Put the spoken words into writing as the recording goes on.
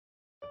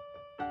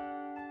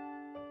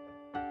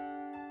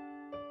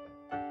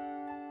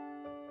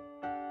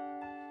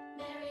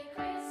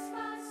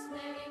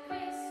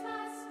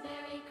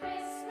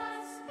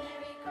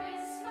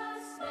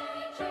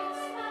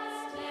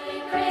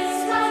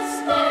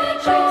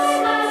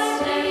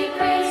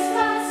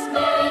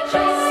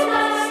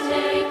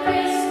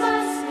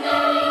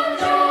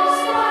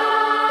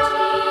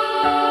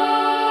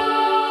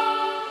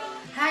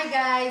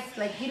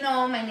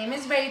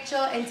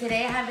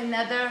today I have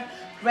another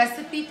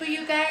recipe for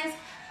you guys.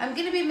 I'm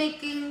gonna be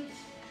making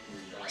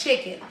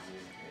chicken.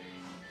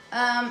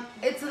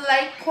 It's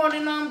like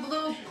cordon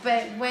bleu,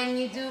 but when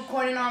you do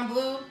cordon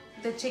bleu,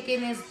 the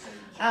chicken is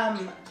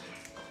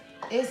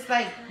it's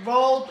like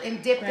rolled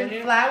and dipped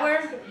in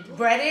flour,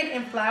 breaded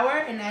in flour,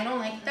 and I don't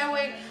like it that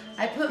way.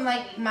 I put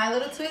like my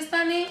little twist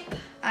on it.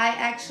 I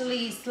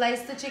actually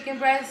slice the chicken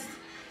breast,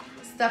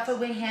 stuff it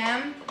with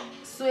ham,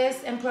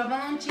 Swiss, and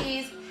provolone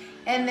cheese,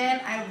 and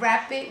then I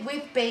wrap it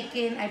with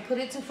bacon. I put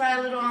it to fry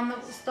a little on the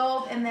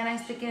stove, and then I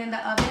stick it in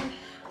the oven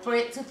for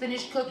it to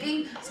finish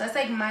cooking. So that's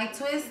like my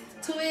twist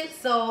to it.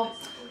 So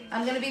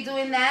I'm gonna be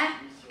doing that,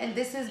 and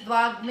this is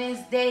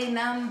Vlogmas day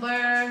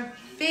number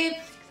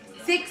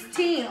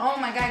 16. Oh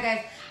my god,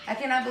 guys, I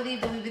cannot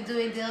believe that we've been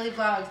doing daily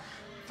vlogs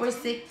for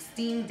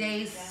 16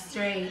 days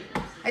straight.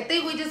 I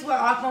think we just were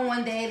off on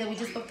one day that we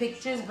just put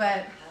pictures,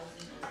 but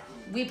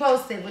we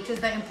posted, which was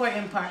the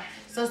important part.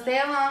 So stay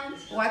along,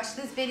 watch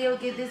this video,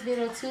 give this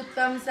video 2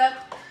 thumbs up.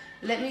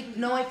 Let me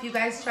know if you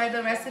guys tried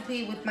the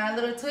recipe with my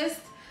little twist.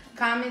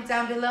 Comment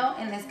down below,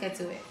 and let's get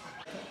to it.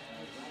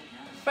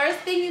 First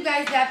thing you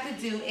guys have to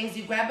do is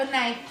you grab a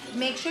knife.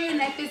 Make sure your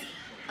knife is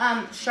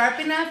sharp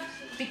enough,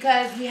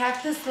 because we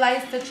have to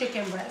slice the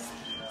chicken breast.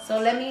 So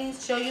let me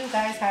show you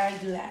guys how I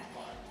do that.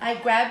 I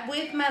grab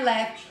with my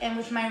left, and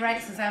with my right,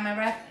 since I'm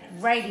a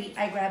righty,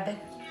 I grab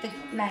the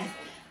knife.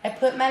 I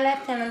put my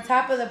left hand on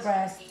top of the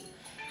breast,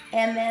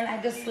 and then I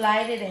just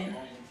slide it in.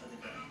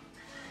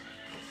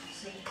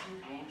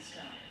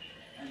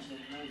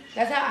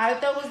 That's how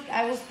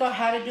I was taught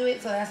how to do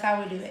it, so that's how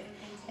we do it.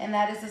 And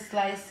that is a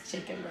sliced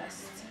chicken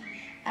breast.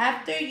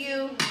 After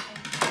you,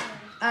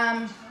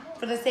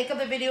 for the sake of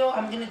the video,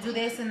 I'm gonna do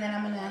this, and then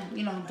I'm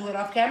gonna, do it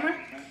off camera.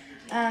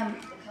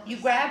 You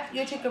grab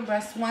your chicken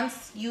breast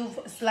once you've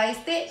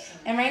sliced it,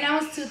 and right now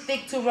it's too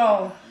thick to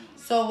roll.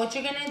 So what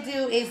you're gonna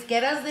do is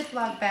get a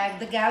Ziploc bag,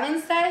 the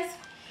gallon size,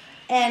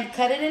 and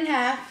cut it in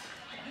half.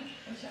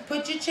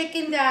 Put your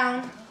chicken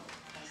down,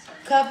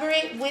 cover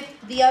it with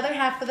the other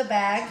half of the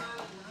bag,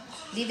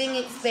 leaving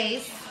it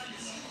space.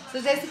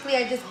 So basically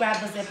I just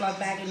grabbed a Ziploc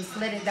bag and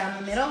slid it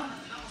down the middle.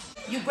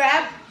 You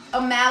grab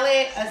a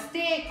mallet, a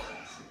stick,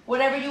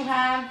 whatever you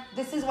have.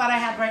 This is what I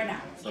have right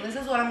now. So this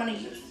is what I'm gonna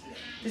use.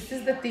 This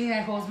is the thing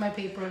that holds my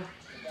paper,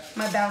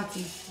 my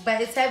Bounty. But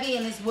it's heavy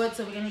and it's wood,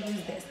 so we're gonna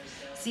use this.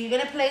 So you're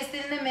gonna place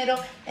it in the middle,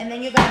 and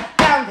then you're gonna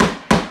pound it.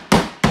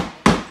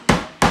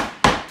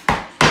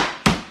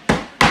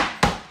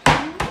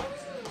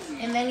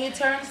 And then you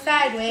turn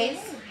sideways,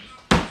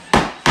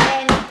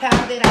 and you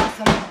pound it out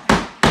some more.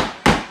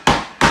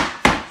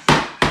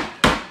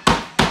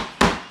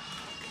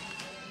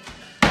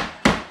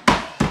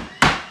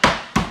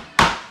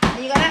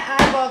 And you're gonna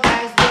eyeball,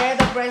 guys, where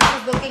the breast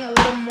is looking a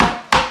little more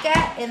thick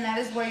at, and that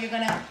is where you're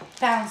gonna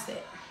pounce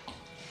it.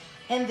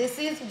 And this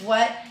is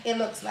what it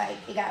looks like.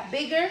 It got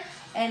bigger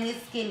and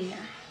it's skinnier.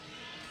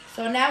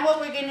 So now what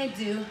we're gonna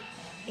do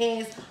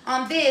is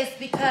on this,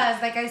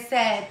 because like I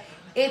said,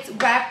 it's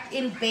wrapped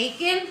in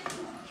bacon.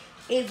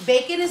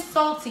 Bacon is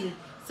salty,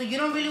 so you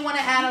don't really want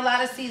to add a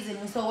lot of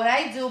seasoning. So what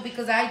I do,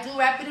 because I do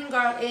wrap it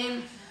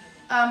in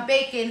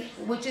bacon,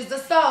 which is the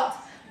salt,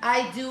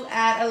 I do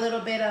add a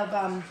little bit of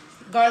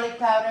garlic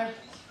powder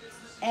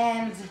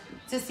and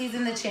to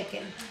season the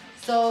chicken.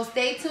 So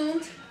stay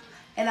tuned,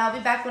 and I'll be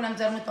back when I'm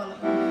done with all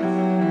of them.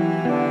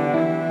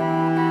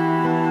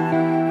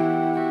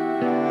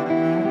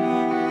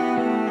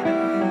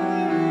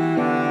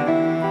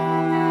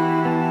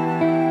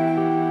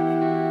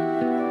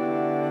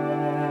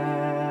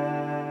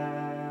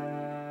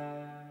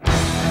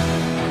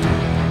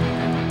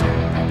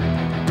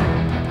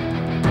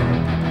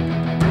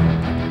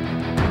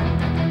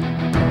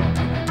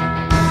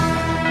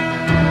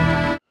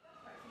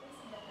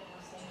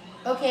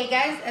 Okay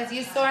guys, as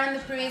you saw in the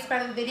previous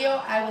part of the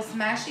video, I was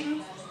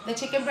smashing the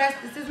chicken breast.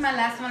 This is my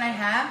last one I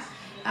have.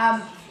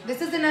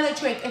 This is another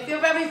trick. If you're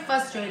very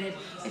frustrated,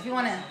 if you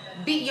want to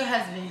beat your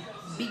husband,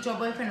 beat your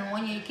boyfriend, or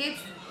one of your kids,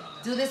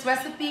 do this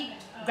recipe.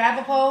 Grab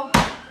a pole,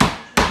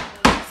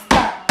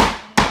 start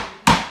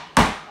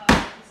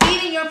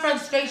beating your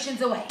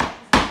frustrations away.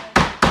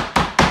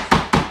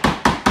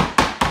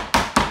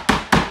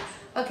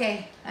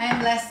 Okay, I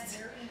am less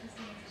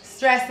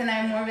stressed and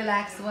I'm more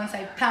relaxed once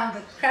I pound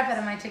the crap out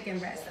of my chicken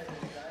breast.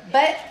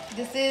 But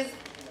this is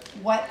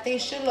what they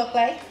should look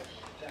like.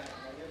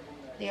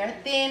 They are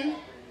thin,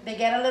 they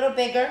get a little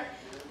bigger,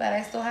 but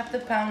I still have to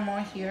pound more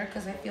here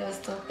because I feel it's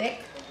still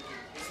thick.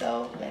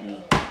 So let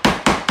me.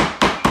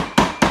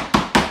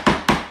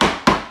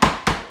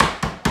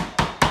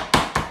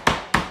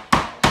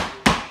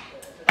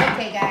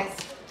 Okay guys,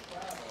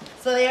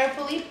 so they are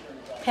fully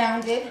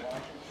pounded,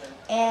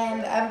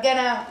 and I'm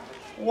gonna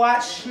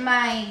wash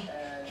my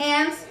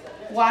hands,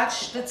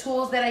 watch the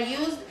tools that I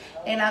used,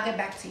 and I'll get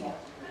back to you.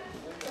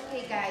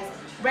 Okay guys,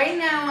 right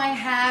now I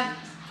have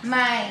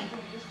my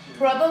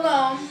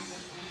provolone,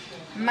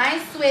 my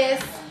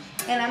Swiss,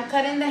 and I'm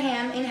cutting the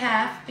ham in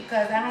half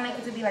because I don't like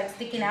it to be like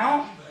sticking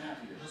out.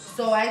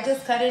 So I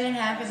just cut it in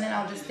half and then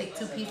I'll just stick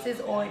 2 pieces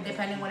or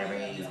depending whatever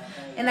you use.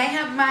 And I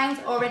have mine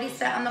already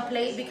set on the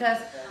plate because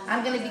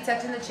I'm going to be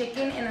touching the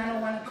chicken and I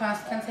don't want to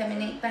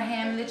cross-contaminate the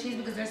ham and the cheese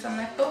because there's some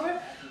left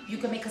over. You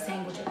can make a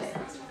sandwich with it.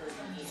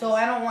 So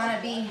I don't want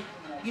to be,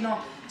 you know,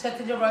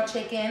 touching the raw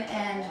chicken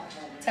and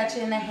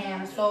touching the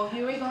ham. So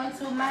here we go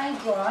into my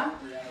drawer.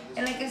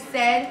 And like I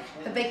said,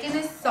 the bacon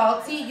is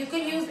salty. You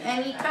could use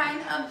any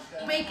kind of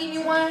bacon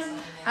you want.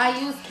 I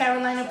used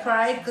Carolina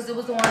Pride because it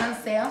was the one on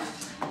sale.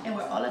 And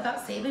we're all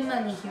about saving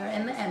money here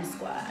in the M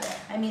Squad.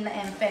 I mean the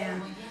M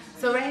fam.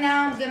 So right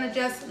now I'm gonna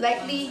just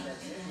lightly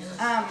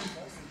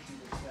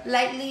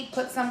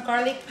put some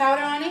garlic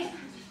powder on it.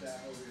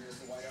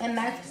 And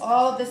that's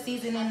all the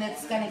seasoning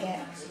it's gonna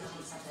get.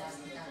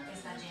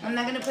 I'm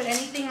not gonna put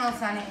anything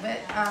else on it, but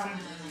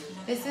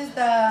this is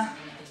the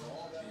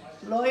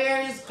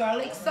Lawyer's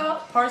garlic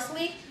salt,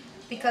 parsley,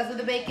 because of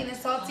the bacon is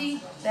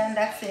salty, then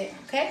that's it,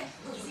 okay?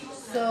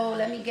 So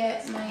let me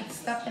get my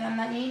stuff that I'm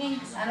not needing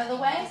out of the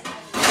way.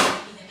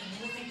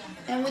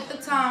 And with the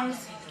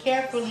tongs,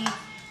 carefully,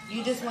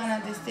 you just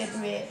want to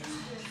distribute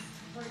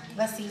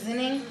the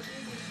seasoning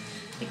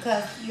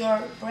because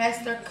your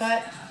breasts are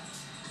cut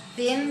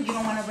thin, you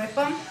don't want to rip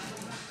them.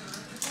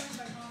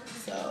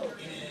 So,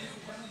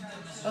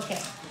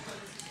 okay.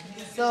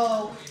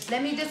 So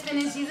let me just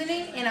finish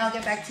seasoning and I'll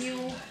get back to you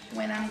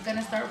when I'm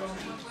gonna start rolling.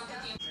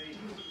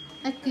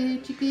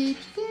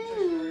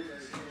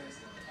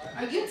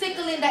 Are you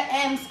tickling the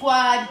M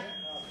Squad?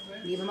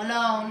 Leave him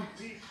alone.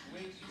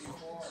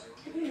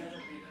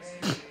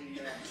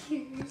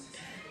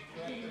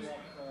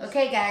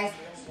 Okay guys,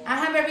 I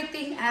have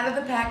everything out of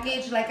the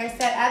package. Like I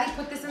said, Addie,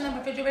 put this in the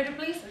refrigerator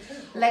please.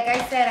 Like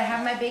I said, I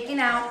have my bacon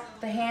out,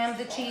 the ham,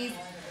 the cheese.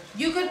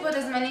 You could put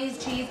as many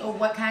cheese or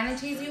what kind of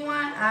cheese you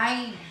want.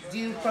 I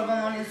do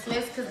provolone and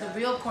Swiss because the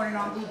real cordon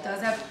bleu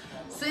does have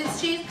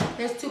Swiss cheese.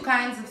 There's 2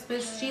 kinds of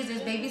Swiss cheese.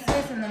 There's baby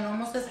Swiss and the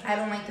normal Swiss. I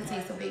don't like the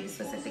taste of baby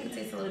Swiss. I think it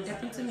tastes a little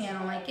different to me. I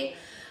don't like it.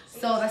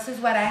 So this is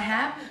what I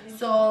have.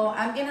 So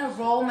I'm going to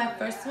roll my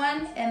first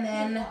one and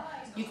then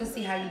you can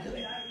see how you do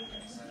it.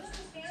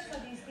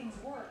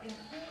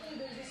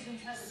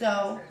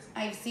 So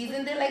I've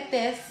seasoned it like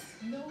this.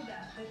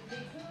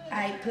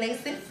 I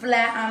place it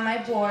flat on my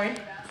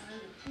board.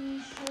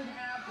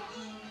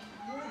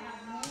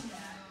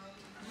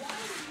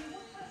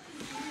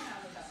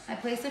 I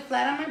place it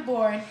flat on my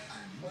board.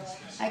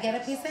 I get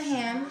a piece of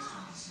ham.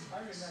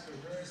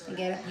 I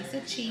get a piece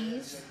of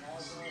cheese.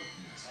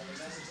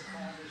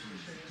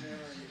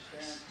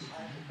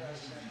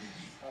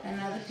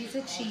 Another piece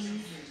of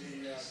cheese.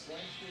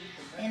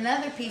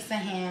 Another piece of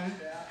ham.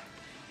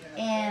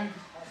 And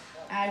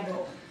I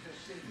roll.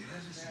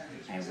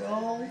 I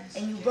roll.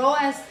 And you roll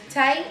as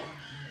tight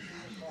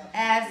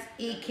as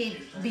it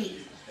could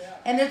be.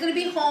 And there's going to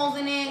be holes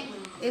in it.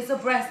 It's a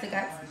breast that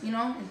got, you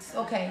know, it's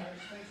okay.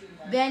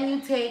 Then you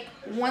take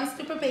 1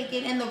 strip of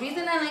bacon. And the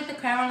reason I like the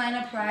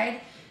Carolina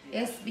Pride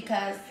is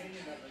because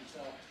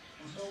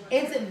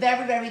it's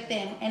very, very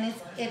thin. And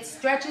it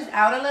stretches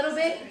out a little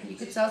bit. You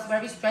can tell it's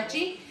very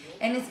stretchy.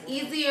 And it's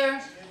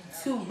easier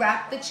to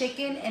wrap the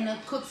chicken and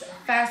it cooks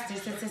faster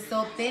since it's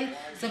so thin.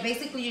 So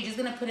basically you're just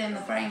going to put it in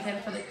the frying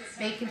pan for the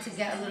bacon to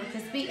get a little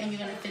crispy and you're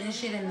going to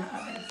finish it in the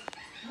oven.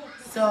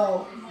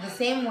 So the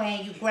same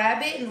way, you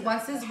grab it and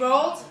once it's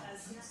rolled,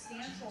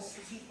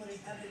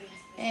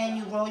 and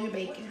you roll your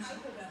bacon.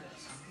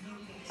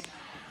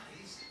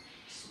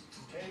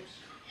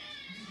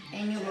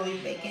 And you roll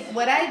your bacon.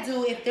 What I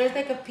do, if there's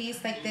like a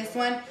piece like this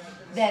one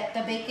that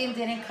the bacon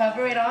didn't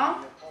cover it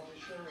all,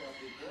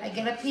 I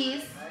get a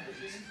piece,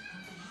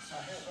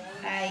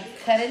 I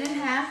cut it in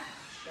half,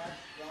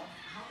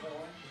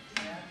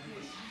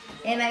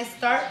 and I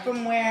start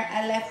from where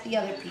I left the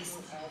other piece.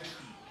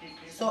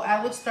 So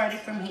I would start it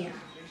from here.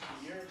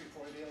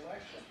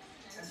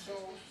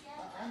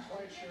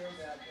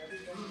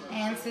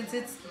 And since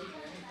it's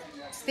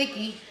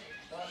sticky,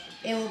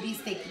 it will be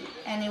sticky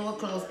and it will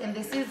close. And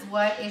this is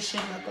what it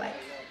should look like.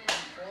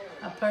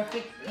 A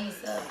perfect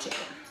piece of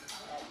chicken.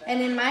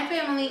 And in my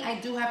family, I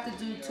do have to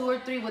do 2 or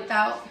 3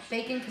 without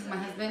bacon because my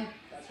husband,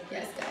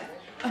 yes guys,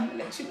 I'm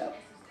gonna let you know.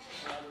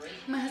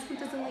 My husband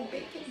doesn't like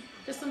bacon.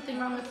 There's something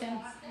wrong with him.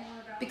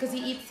 Because he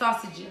eats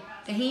sausage,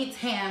 and he eats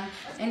ham,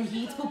 and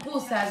he eats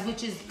pupusas,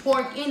 which is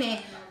pork in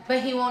it,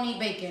 but he won't eat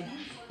bacon.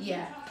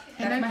 Yeah,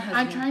 that's my husband.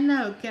 I'm trying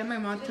to get my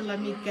mom to let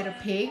me get a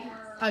pig,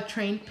 a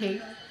trained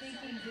pig.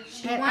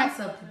 She wants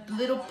a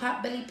little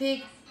pot-belly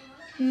pig?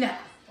 No.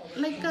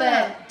 Like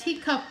a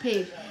teacup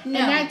pig. No.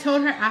 And I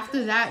told her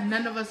after that,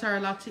 none of us are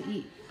allowed to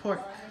eat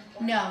pork.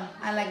 No,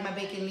 I like my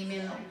bacon, leave me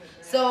alone.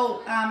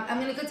 So,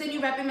 I'm going to continue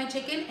wrapping my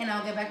chicken, and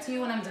I'll get back to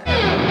you when I'm done.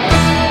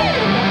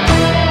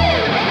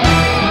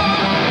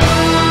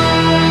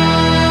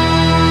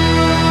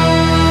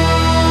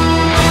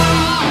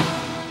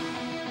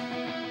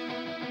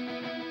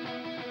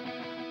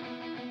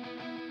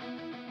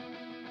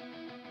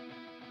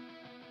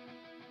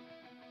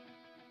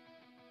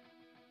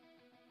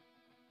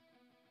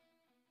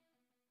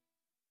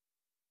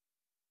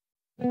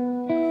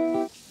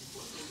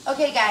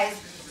 Okay guys,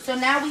 So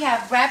now we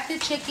have wrapped the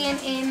chicken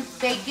in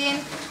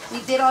bacon.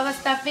 We did all the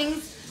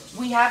stuffings.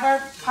 We have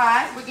our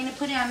pot. We're gonna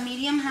put it on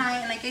medium high.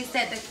 And like I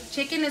said, the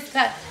chicken is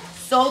cut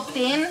so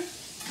thin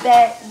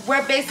that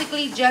we're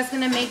basically just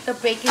gonna make the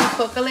bacon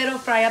cook a little,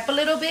 fry up a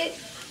little bit.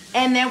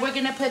 And then we're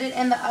gonna put it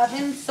in the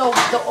oven. So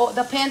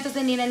the pan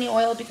doesn't need any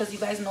oil because you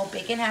guys know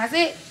bacon has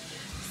it.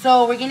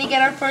 So we're gonna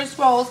get our first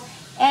rolls.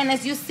 And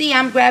as you see,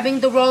 I'm grabbing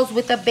the rolls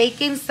with the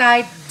bacon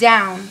side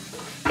down.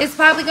 It's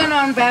probably gonna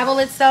unravel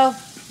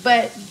itself,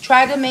 but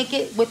try to make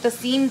it with the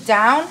seam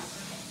down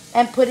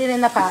and put it in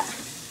the pot.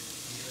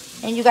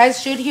 And you guys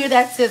should hear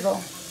that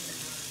sizzle.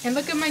 And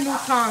look at my new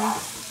tongs.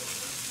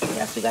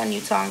 Yes, we got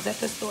new tongs at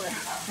the store.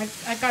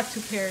 I got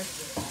 2 pairs.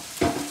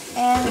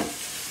 And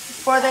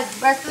for the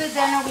rest of the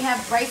dinner, we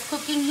have rice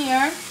cooking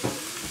here.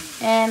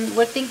 And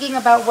we're thinking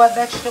about what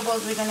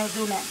vegetables we're gonna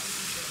do next.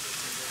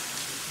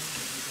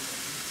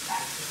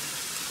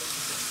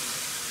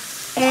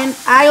 And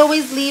I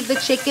always leave the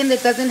chicken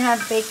that doesn't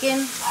have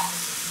bacon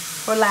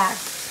for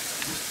last.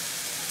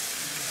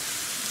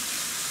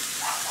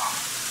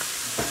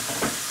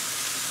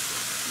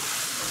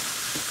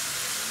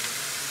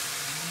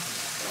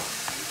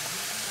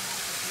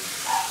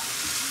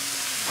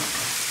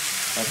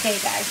 Okay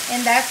guys,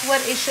 and that's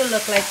what it should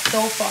look like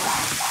so far.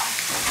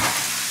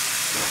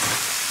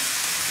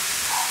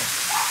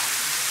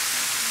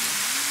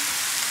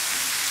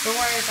 Don't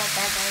worry about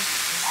that, guys.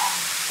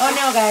 Oh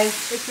no, guys.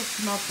 It's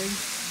just melting.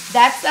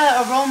 That's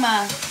the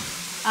aroma.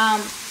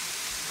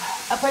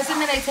 A person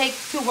that I take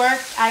to work,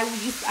 I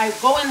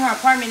go in her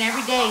apartment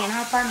every day, and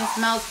her apartment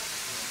smells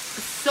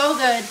so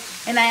good.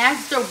 And I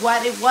asked her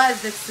what it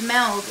was that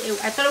smelled.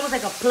 I thought it was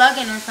like a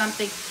plug-in or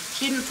something.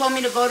 She told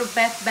me to go to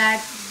Bed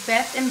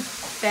Bath and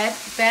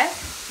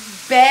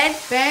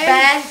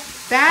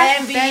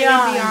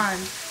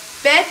Beyond.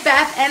 Bed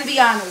Bath and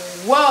Beyond.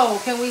 Whoa,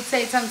 can we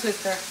say tongue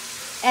twister?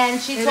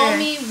 And she told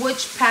me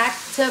which pack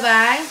to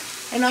buy.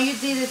 And all you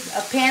did is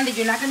a pan that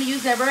you're not going to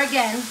use ever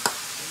again.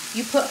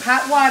 You put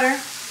hot water.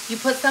 You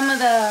put some of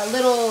the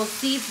little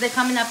seeds that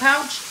come in a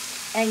pouch.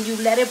 And you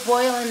let it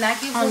boil. And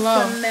that gives a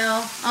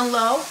smell on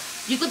low.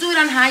 You could do it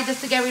on high just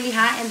to get really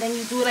hot. And then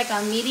you do it like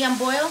on medium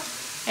boil.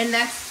 And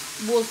that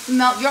will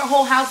smell. Your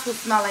whole house will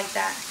smell like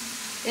that.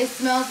 It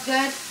smells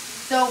good.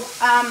 So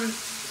I'm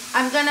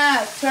going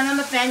to turn on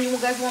the fan. You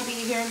guys won't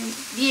be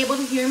able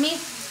to hear me.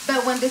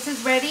 But when this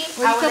is ready,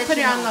 I will put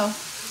it on low.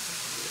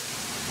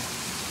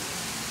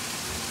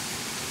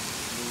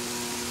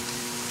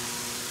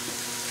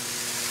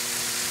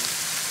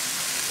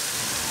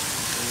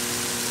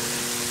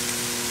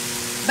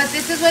 But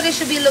this is what it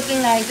should be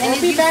looking like. And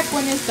we'll be back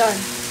when it's done.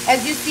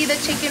 As you see, the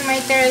chicken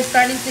right there is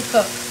starting to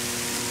cook.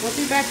 We'll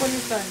be back when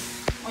it's done.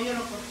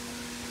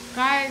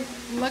 Guys,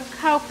 look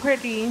how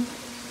pretty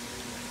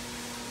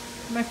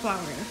my flour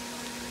is.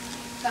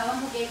 Tell them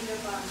who gave you the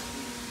flour.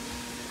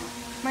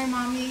 My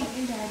mommy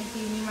and daddy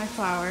gave me my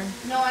flour.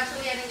 No,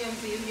 actually, I didn't give them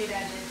to you. Your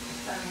dad did.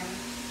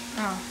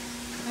 Oh.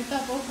 I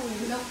thought both of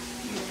you. Nope.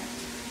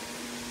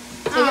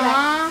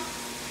 Aww.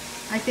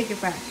 I take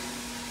it back.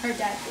 Her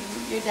dad gave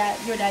them.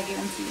 Your dad gave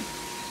them to you.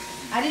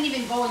 I didn't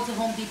even go into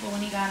Home Depot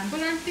when he got them.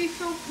 But aren't they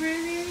so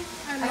pretty?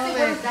 I love said, it.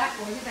 what is that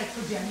for? He's like,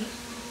 for Jenny.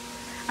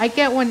 I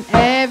get one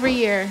every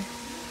year.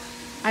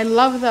 I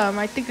love them.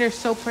 I think they're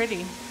so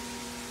pretty.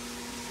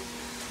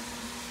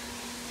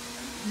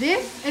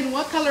 This and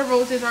what color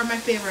roses are my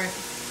favorite?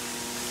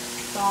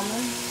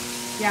 Salmon.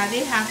 Yeah,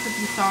 they have to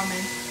be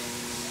salmon.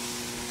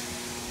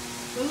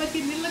 But look,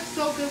 it looks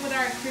so good with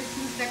our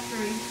Christmas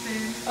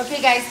decorations. Okay,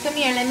 guys, come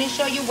here. Let me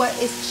show you what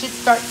it should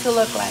start to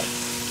look like.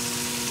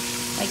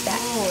 Like that.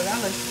 Oh,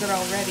 that looks good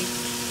already.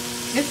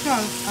 It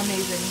smells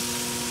amazing.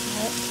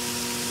 Yep.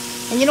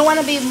 And you don't want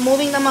to be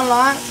moving them a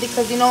lot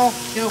because, you know,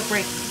 they'll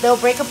break. They'll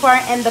break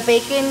apart, and the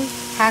bacon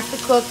has to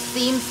cook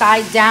seam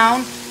side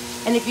down.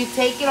 And if you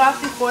take it off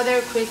before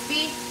they're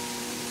crispy,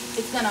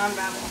 it's going to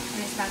unravel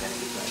and it's not going to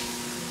be good.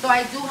 So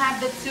I do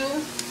have the 2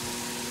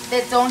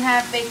 that don't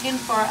have bacon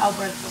for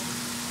Alberto.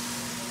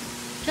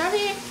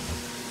 Chubby.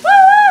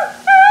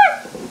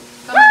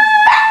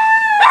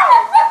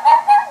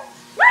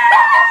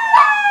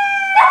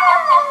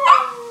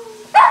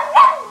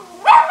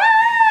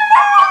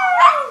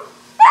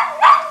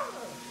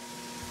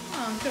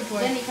 Oh, good boy.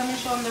 Jenny, come and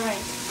show him the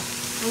rice.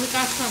 We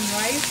got some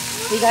rice.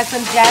 We got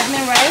some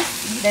jasmine rice.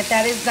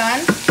 That is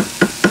done.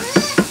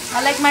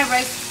 I like my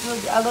rice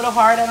a little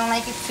hard. I don't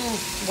like it too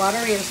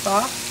watery or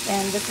soft.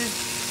 And this is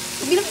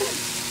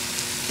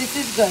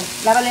good.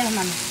 Lávale las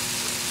manos.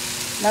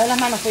 Lávale las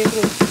manos for your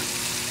food.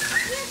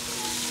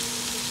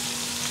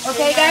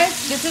 Okay, guys,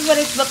 this is what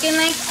it's looking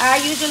like. I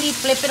usually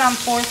flip it on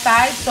 4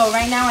 sides. So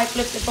right now I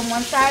flipped it from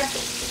one side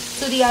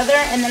to the other,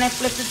 and then I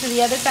flipped it to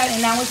the other side,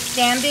 and now it's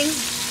standing.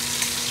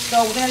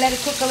 So we're gonna let it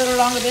cook a little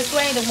longer this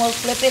way, then we'll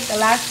flip it the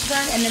last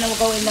turn, and then it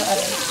will go in the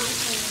other.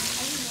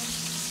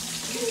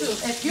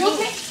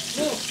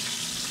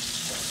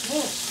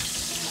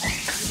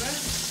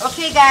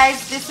 Okay,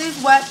 guys, this is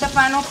what the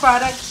final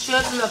product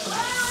should look like.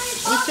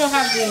 We still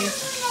have these.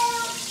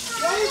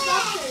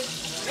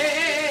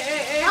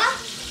 Hey.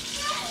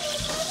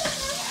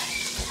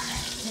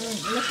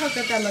 how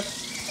good that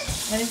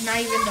looks. And it's not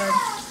even done.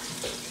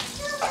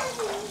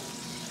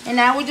 And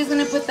now we're just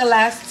gonna put the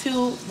last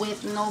two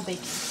with no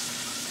bacon.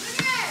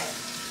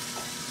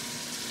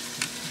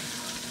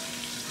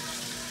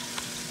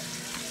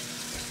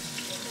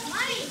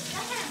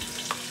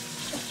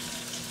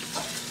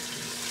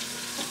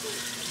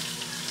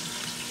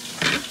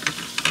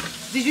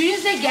 Did you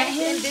just say get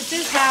him? And this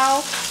is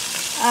how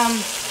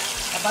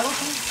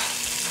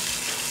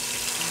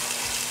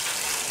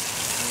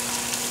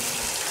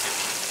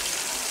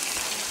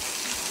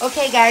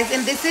okay guys,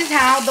 and this is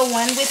how the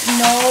one with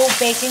no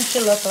bacon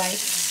should look like.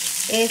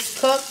 It's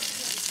cooked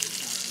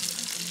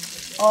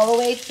all the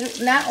way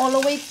through, not all the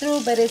way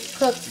through, but it's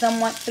cooked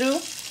somewhat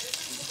through.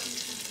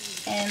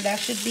 And that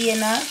should be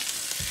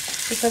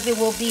enough because it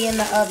will be in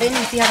the oven.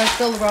 You see how it's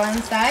still raw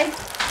inside?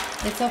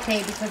 It's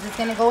okay because it's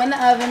gonna go in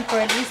the oven for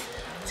at least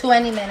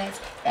 20 minutes.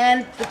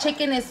 And the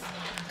chicken is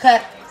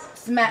cut,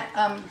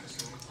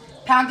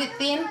 pounded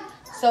thin,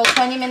 so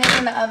 20 minutes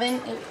in the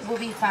oven, it will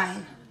be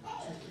fine.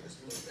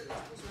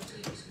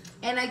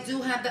 And I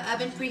do have the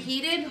oven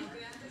preheated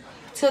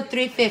to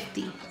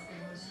 350.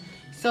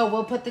 So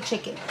we'll put the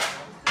chicken.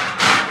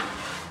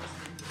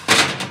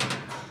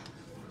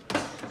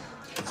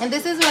 And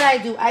this is what I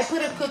do. I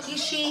put a cookie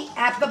sheet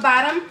at the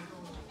bottom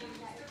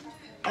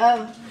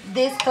of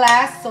this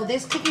glass. So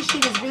this cookie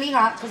sheet is really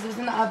hot because it's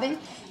in the oven.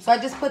 So I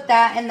just put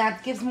that, and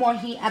that gives more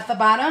heat at the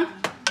bottom.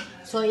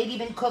 So it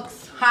even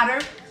cooks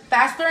hotter,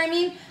 faster I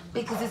mean,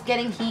 because it's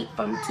getting heat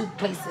from two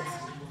places.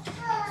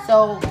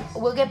 So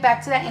we'll get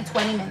back to that in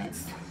 20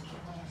 minutes.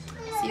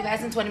 See you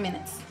guys in 20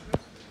 minutes.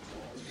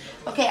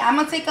 Okay, I'm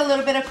gonna take a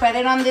little bit of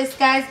credit on this,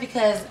 guys,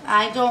 because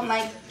I don't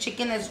like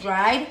chicken that's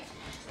dried.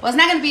 Well, it's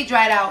not gonna be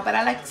dried out, but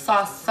I like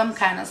sauce, some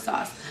kind of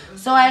sauce.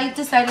 So I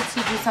decided to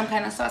do some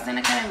kind of sauce, and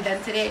I kind of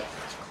invented it.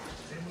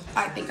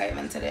 I think I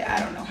invented it, I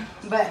don't know.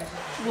 But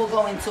we'll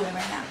go into it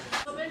right now.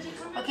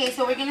 Okay,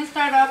 so we're gonna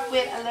start off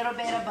with a little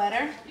bit of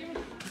butter.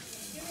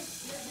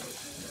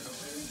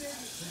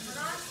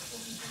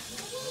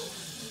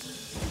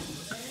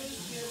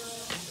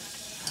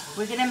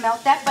 We're gonna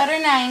melt that butter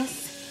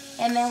nice,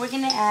 and then we're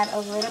gonna add a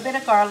little bit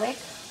of garlic,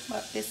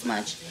 about this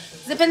much,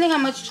 depending how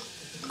much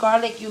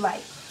garlic you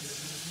like.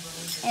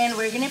 And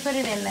we're gonna put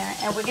it in there,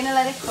 and we're gonna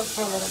let it cook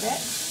for a little bit.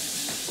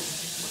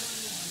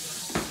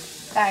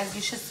 Guys,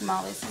 you should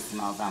smell this. It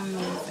smells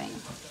amazing.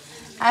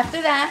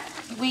 After that,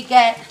 we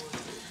get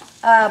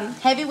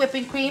heavy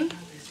whipping cream,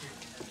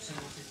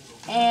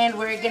 and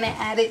we're gonna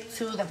add it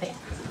to the pan.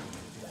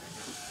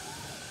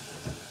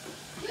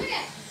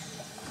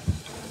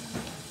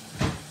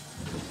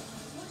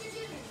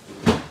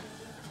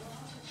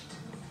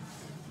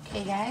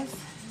 Okay guys,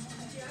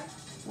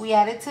 we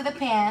add it to the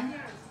pan.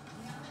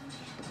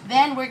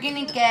 Then we're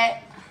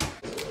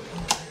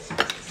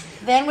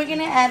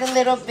gonna add a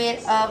little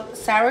bit of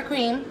sour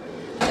cream,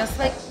 just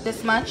like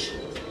this much.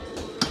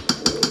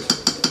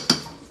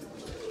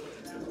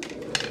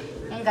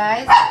 And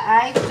guys,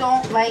 I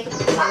don't like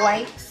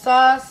white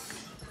sauce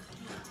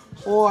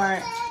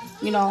or,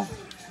 you know,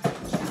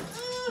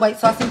 white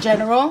sauce in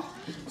general.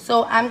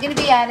 So I'm gonna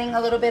be adding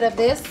a little bit of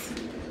this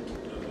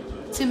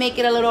to make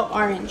it a little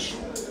orange.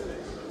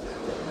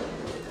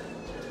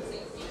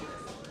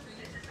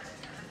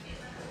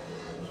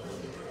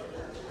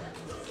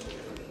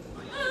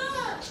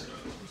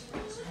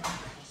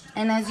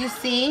 And as you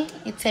see,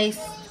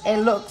 it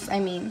looks a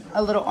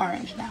little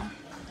orange now.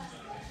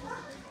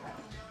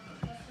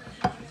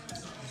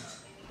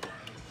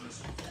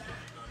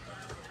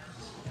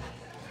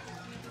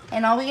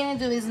 And all we're gonna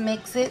do is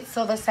mix it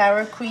so the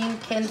sour cream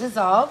can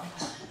dissolve.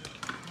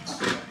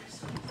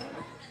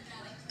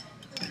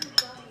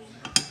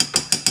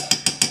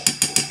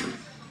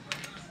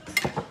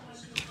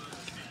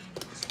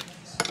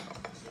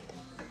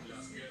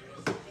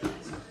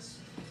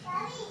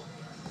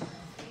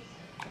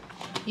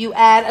 You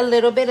add a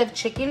little bit of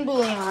chicken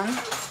bouillon,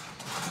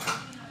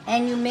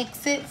 and you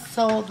mix it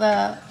so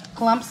the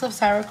clumps of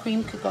sour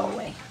cream could go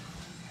away.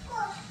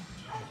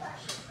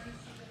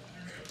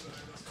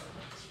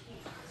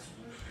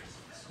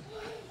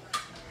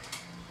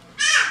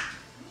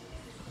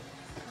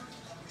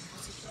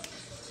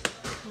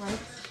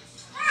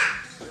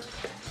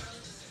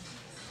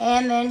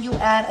 And then you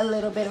add a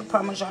little bit of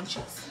Parmesan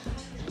cheese.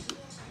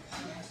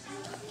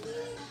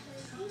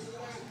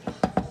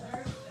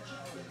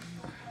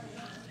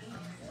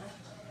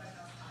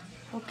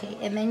 Okay,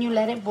 and then you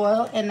let it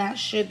boil, and that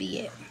should be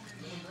it.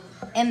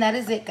 And that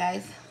is it,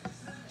 guys.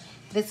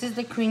 This is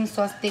the cream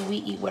sauce that we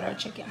eat with our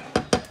chicken.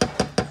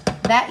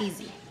 That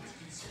easy.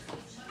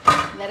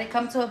 Let it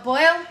come to a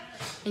boil,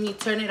 and you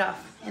turn it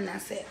off, and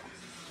that's it.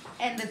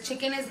 And the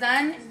chicken is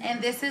done,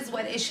 and this is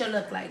what it should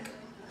look like.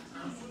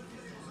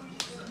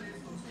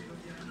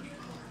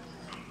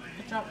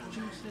 Drop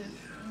juices.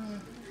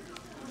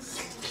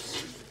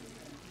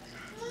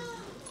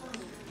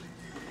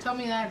 Tell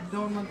me that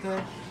don't look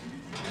good.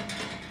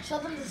 Show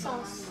them the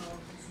sauce.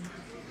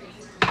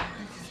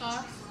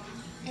 Sauce.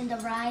 And the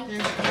rice.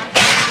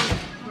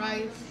 There's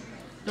rice.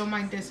 Don't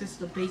mind this, it's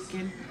the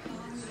bacon.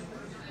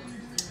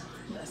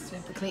 Let's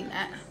have to clean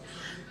that.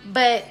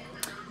 But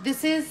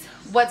this is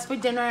what's for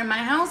dinner in my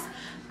house.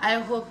 I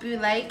hope you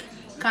like.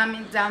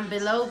 Comment down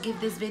below. Give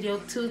this video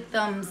 2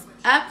 thumbs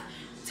up.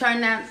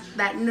 Turn on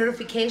that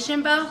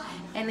notification bell.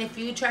 And if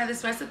you try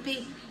this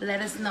recipe,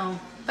 let us know.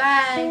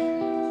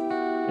 Bye.